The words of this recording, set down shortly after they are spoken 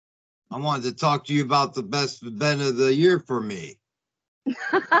I wanted to talk to you about the best event of the year for me.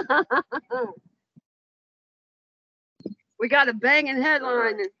 We got a banging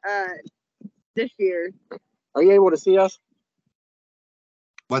headline this year. Are you able to see us?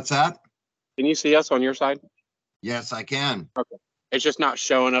 What's that? Can you see us on your side? Yes, I can. Okay. It's just not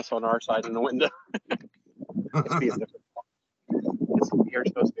showing us on our side in the window. It's being different. You're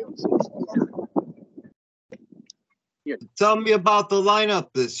supposed to be able to see us. Tell me about the lineup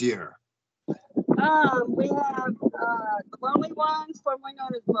this year. We have the Lonely Ones, formerly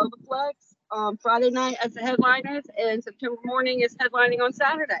known as Bobaflex, Friday night as the headliners, and September Morning is headlining on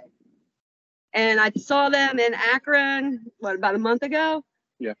Saturday. And I saw them in Akron, about a month ago?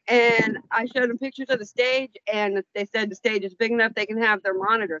 Yeah. And I showed them pictures of the stage, and they said the stage is big enough they can have their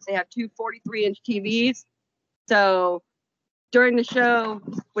monitors. They have two 43-inch TVs. So during the show,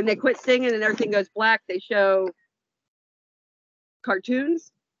 when they quit singing and everything goes black, they show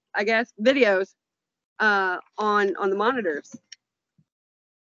cartoons, I guess, videos on the monitors.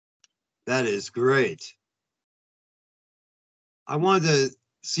 That is great. I wanted to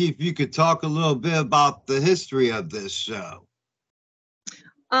see if you could talk a little bit about the history of this show.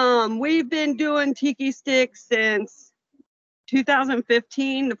 We've been doing Tiki Sticks since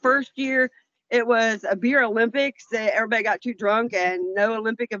 2015. The first year it was a beer Olympics. Everybody got too drunk and no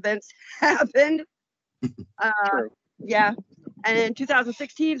Olympic events happened. True. Yeah. And in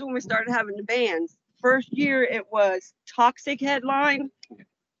 2016 is when we started having the bands. First year it was Toxic headline.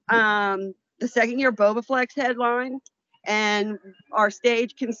 The second year Bobaflex headline. And our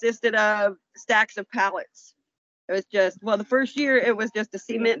stage consisted of stacks of pallets. It was just, well, the first year it was just the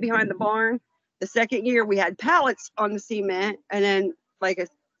cement behind the barn. The second year we had pallets on the cement and then like a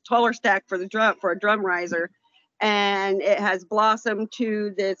taller stack for a drum riser. And it has blossomed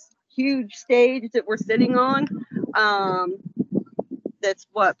to this huge stage that we're sitting on. That's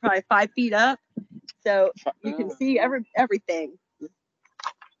probably 5 feet up. So you can see everything.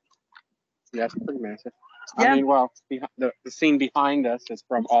 Yeah, it's pretty massive. Yeah. I mean, well, the scene behind us is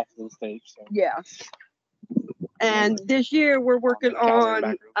from off the stage. So. Yeah. And this year we're working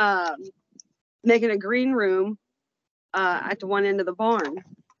on making a green room at the one end of the barn.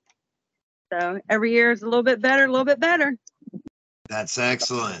 So every year is a little bit better. That's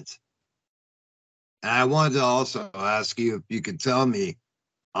excellent. And I wanted to also ask you if you could tell me,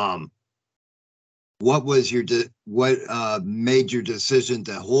 what was what made your decision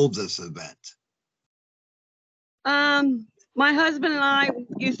to hold this event? My husband and I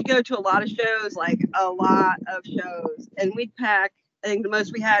used to go to a lot of shows, and we'd pack. I think the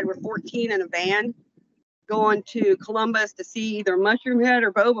most we had were 14 in a van, going to Columbus to see either Mushroomhead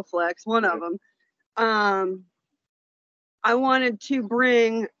or Bobaflex, one of them. I wanted to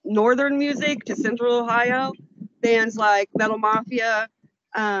bring northern music to Central Ohio, bands like Metal Mafia,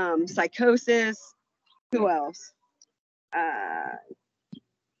 Psychosis. Who else? There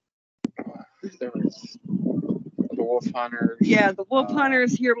was the Wolf Hunters. Yeah, the Wolf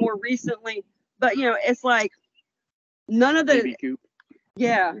Hunters here more recently, but it's like none of the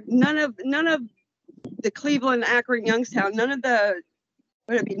Cleveland, Akron, Youngstown, none of the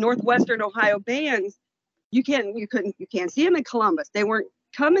Northwestern Ohio bands. You can't see them in Columbus. They weren't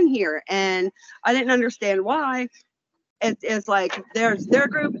coming here, and I didn't understand why. It's like there's their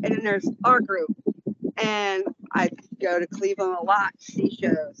group and then there's our group, and I go to Cleveland a lot to see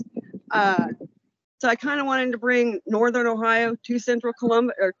shows. So I kind of wanted to bring Northern Ohio to Central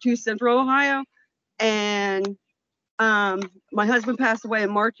Ohio, and my husband passed away in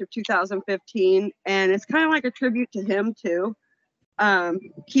March of 2015, and it's kind of like a tribute to him too,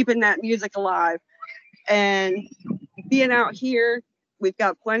 keeping that music alive. And being out here, we've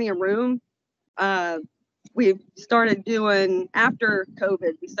got plenty of room. We've started doing, after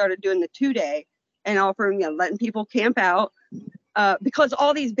COVID, we started doing the 2-day and offering, letting people camp out because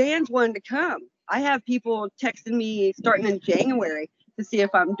all these bands wanted to come. I have people texting me starting in January to see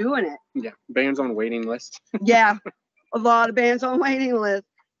if I'm doing it. Yeah, bands on waiting list. Yeah, a lot of bands on waiting list.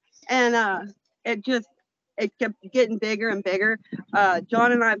 And it kept getting bigger and bigger.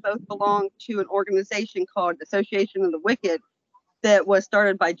 John and I both belong to an organization called Association of the Wicked that was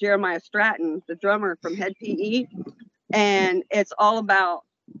started by Jeremiah Stratton, the drummer from Head PE. And it's all about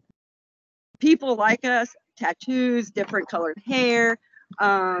people like us, tattoos, different colored hair,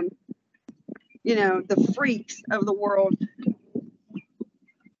 the freaks of the world.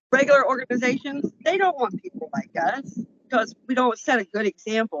 Regular organizations, they don't want people like us because we don't set a good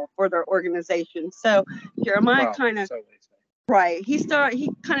example for their organization. So Jeremiah right. He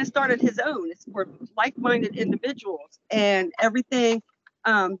kind of started his own. It's for like-minded individuals, and everything.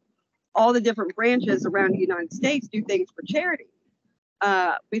 All the different branches around the United States do things for charity.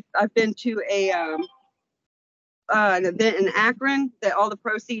 I've been to an event in Akron that all the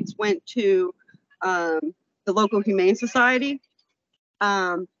proceeds went to the local Humane Society.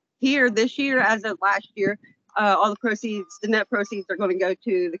 Here this year, as of last year, all the proceeds, the net proceeds, are going to go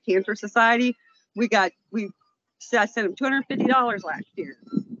to the Cancer Society. I sent them $250 last year.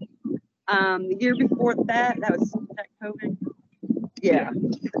 The year before that was that COVID. Yeah.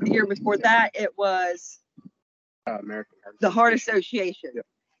 The year before that, it was American the Heart Association. Yep.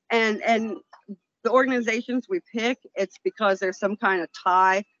 And the organizations we pick, it's because there's some kind of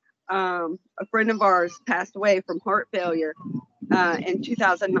tie. A friend of ours passed away from heart failure in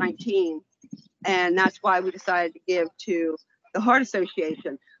 2019, and that's why we decided to give to the Heart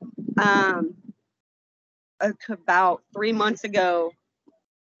Association. About 3 months ago,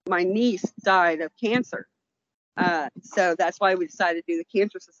 my niece died of cancer. So that's why we decided to do the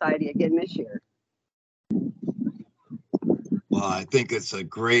Cancer Society again this year. Well, I think it's a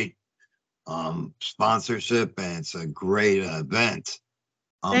great sponsorship, and it's a great event.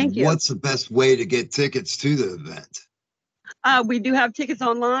 Thank you. What's the best way to get tickets to the event? We do have tickets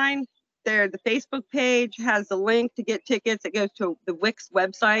online. The Facebook page has the link to get tickets. It goes to the Wix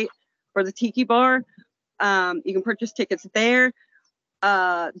website for the Tiki Bar. You can purchase tickets there.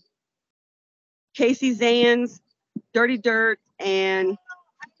 Casey Zans, Dirty Dirt, and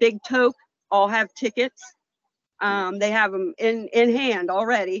Big Toke all have tickets. They have them in hand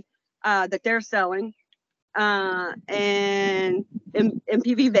already that they're selling. And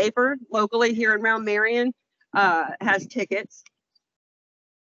MPV Vapor, locally here in Mount Marion, has tickets.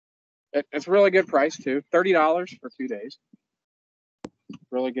 It's a really good price too. $30 for 2 days.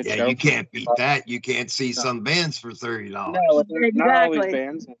 Really good Yeah, show. you can't beat that. You can't see some bands for $30. No, not all these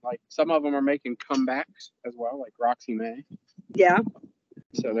bands. Like some of them are making comebacks as well, like Roxy May. Yeah.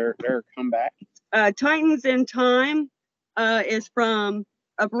 So they're comeback. Titans in Time is from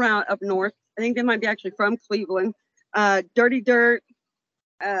up north. I think they might be actually from Cleveland. Dirty Dirt,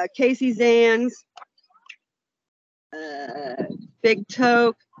 Casey Zans, Big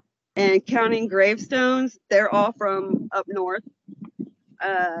Toke, and Counting Gravestones. They're all from up north.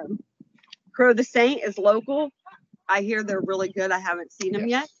 Crow the Saint is local. I hear they're really good. I haven't seen them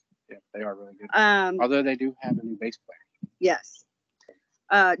yet. Yeah, they are really good. Although they do have a new bass player. Yes.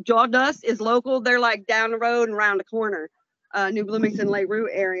 Jaw Dust is local. They're like down the road and around the corner. New Bloomington, LaRue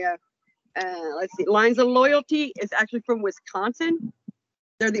area. Let's see. Lines of Loyalty is actually from Wisconsin.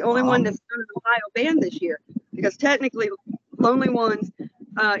 They're the only one that's done an Ohio band this year, because technically Lonely Ones,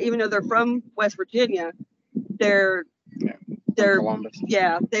 even though they're from West Virginia, they're Columbus.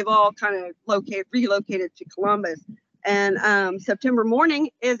 Yeah, they've all kind of relocated to Columbus. And September Morning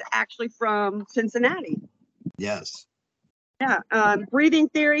is actually from Cincinnati. Yes. Yeah. Breathing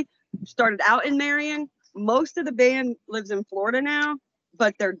Theory started out in Marion. Most of the band lives in Florida now,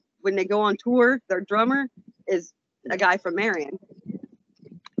 but when they go on tour, their drummer is a guy from Marion.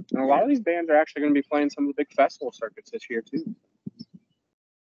 And a lot of these bands are actually going to be playing some of the big festival circuits this year too.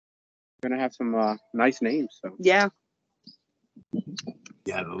 We're going to have some nice names. So yeah.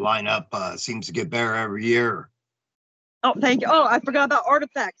 Yeah, the lineup seems to get better every year. Oh, thank you. Oh, I forgot about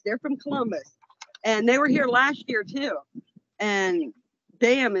Artifacts. They're from Columbus, and they were here last year too. And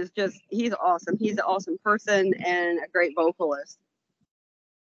Bam is he's awesome. He's an awesome person and a great vocalist.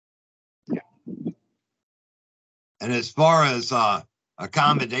 Yeah. And as far as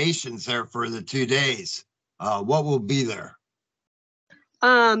accommodations there for the 2 days, what will be there?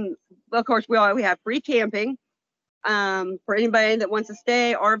 Of course, we have free camping. For anybody that wants to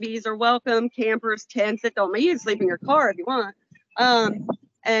stay, RVs are welcome, campers, tents. It don't mean you can sleep in your car if you want.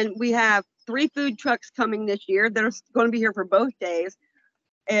 And we have 3 food trucks coming this year that are going to be here for both days.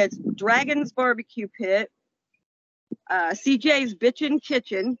 It's Dragon's Barbecue Pit, CJ's Bitchin'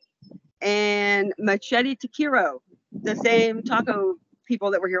 Kitchen, and Machete Taquero, the same taco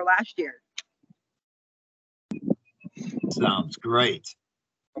people that were here last year. Sounds great.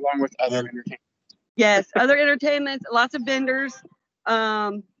 Along with other entertainment. Yes, other entertainment, lots of vendors.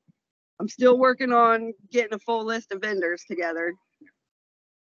 I'm still working on getting a full list of vendors together.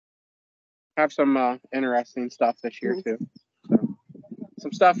 Have some interesting stuff this year too. So,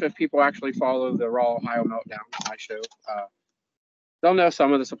 some stuff if people actually follow the Raw Ohio Meltdown, my show, they'll know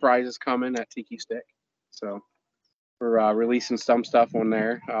some of the surprises coming at Tiki Stick. So we're releasing some stuff on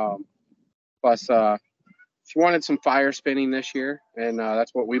there. Plus, if you wanted some fire spinning this year, and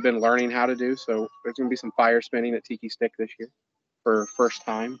that's what we've been learning how to do. So there's going to be some fire spinning at Tiki Stick this year for first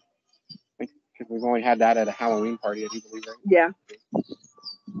time. I think because we've only had that at a Halloween party, I do believe, right? Yeah.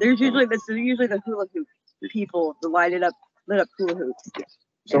 There's usually the hula hoop people, the lit up hula hoops. Yeah.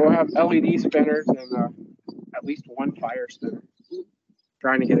 So we'll have LED spinners and at least 1 fire spinner.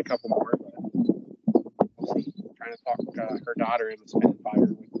 trying to get a couple more. But we'll see. Trying to talk her daughter into spinning fire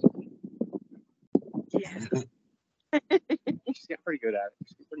with me. Yeah. She's getting pretty good at it.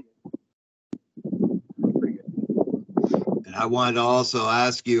 She's pretty good. And I wanted to also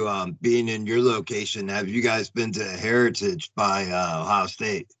ask you, being in your location, have you guys been to Heritage by Ohio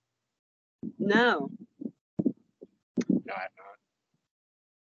State? No. No, I have not.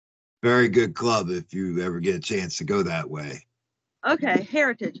 Very good club if you ever get a chance to go that way. Okay,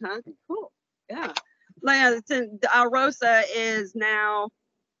 Heritage, huh? Cool. Yeah. Like, it's in, the Alrosa is now.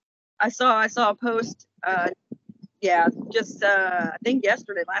 I saw a post. Just I think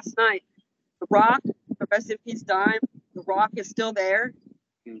yesterday, last night. The Rock, Progressive Peace Dime. The Rock is still there,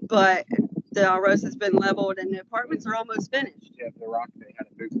 but the Alrosa has been leveled and the apartments are almost finished. Yeah, the Rock, they had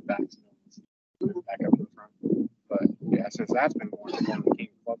a booth back up to the front. But yeah, since that's been going to the King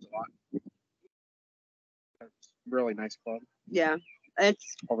clubs a lot. It's a really nice club. Yeah,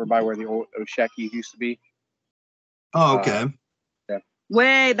 it's Over by where the old Osheki used to be. Oh, okay.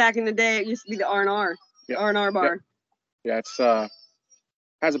 way back in the day. It used to be the R&R, Yep. R&R bar. Yep. Yeah, it's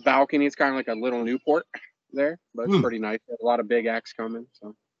has a balcony. It's kind of like a little Newport there, but it's pretty nice. There's a lot of big acts coming,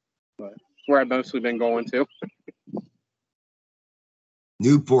 so but it's where I've mostly been going to.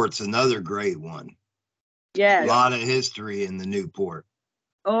 Newport's another great one. Yeah. A lot of history in the Newport.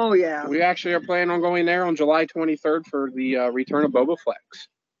 Oh yeah. We actually are planning on going there on July 23rd for the return of Boba Flex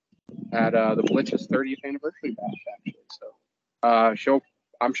at the Blitz's 30th anniversary bash, actually. So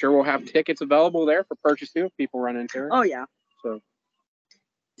I'm sure we'll have tickets available there for purchase too if people run into her. Oh yeah. So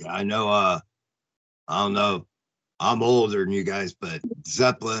Yeah, I know. I don't know. I'm older than you guys, but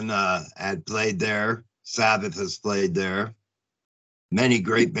Zeppelin had played there. Sabbath has played there. Many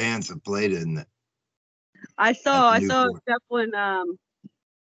great bands have played in it. I saw Newport. Zeppelin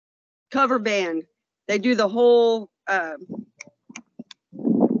cover band. They do the whole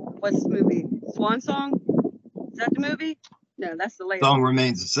what's the movie? Swan Song? Is that the movie? No, that's the latest. Song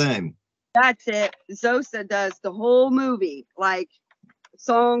remains the same. That's it. Zosa does the whole movie, like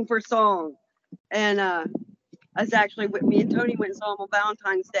song for song. And I was actually with me and Tony went and saw him on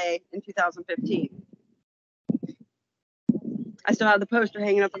Valentine's Day in 2015. I still have the poster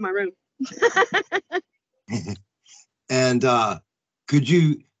hanging up in my room. And could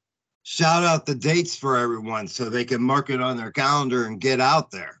you shout out the dates for everyone so they can mark it on their calendar and get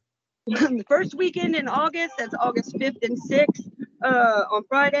out there? The first weekend in August, that's August 5th and 6th. On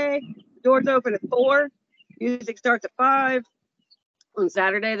Friday, the doors open at 4. Music starts at 5. On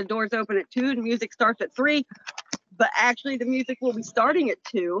Saturday, the doors open at 2. The music starts at 3. But actually, the music will be starting at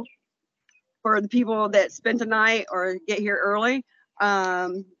 2 for the people that spend the night or get here early.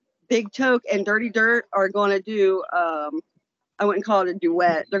 Big Toke and Dirty Dirt are going to do, I wouldn't call it a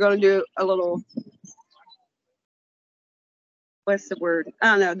duet. They're going to do a little, what's the word?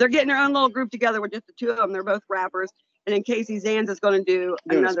 I don't know. They're getting their own little group together with just the two of them. They're both rappers. And then Casey Zans is going to do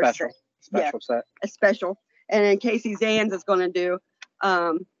doing another a special set. a special. And then Casey Zans is going to do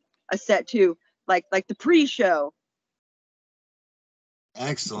a set too, like the pre-show.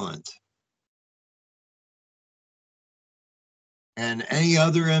 Excellent. And any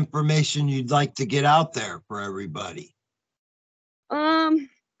other information you'd like to get out there for everybody?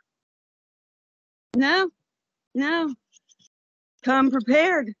 No. Come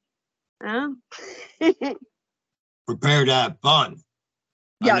prepared. No. Prepare to have fun.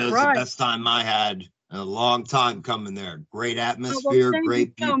 Yeah, I know it's right. the best time I had in a long time coming there. Great Oh, well, atmosphere, thank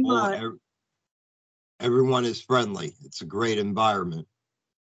great you so people. much. Everyone is friendly. It's a great environment.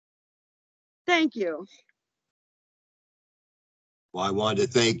 Thank you. Well, I wanted to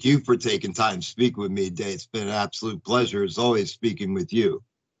thank you for taking time to speak with me today. It's been an absolute pleasure, as always, speaking with you.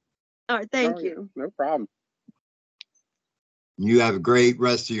 All right, thank you. No problem. You have a great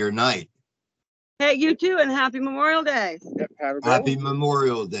rest of your night. Hey, you too, and happy Memorial Day. Yep, have a good Happy one.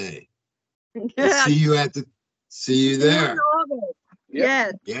 Memorial Day. I'll see you there.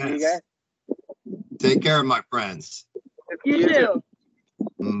 Yes. Yes. Take care, my friends. You too.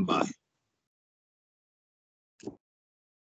 Bye.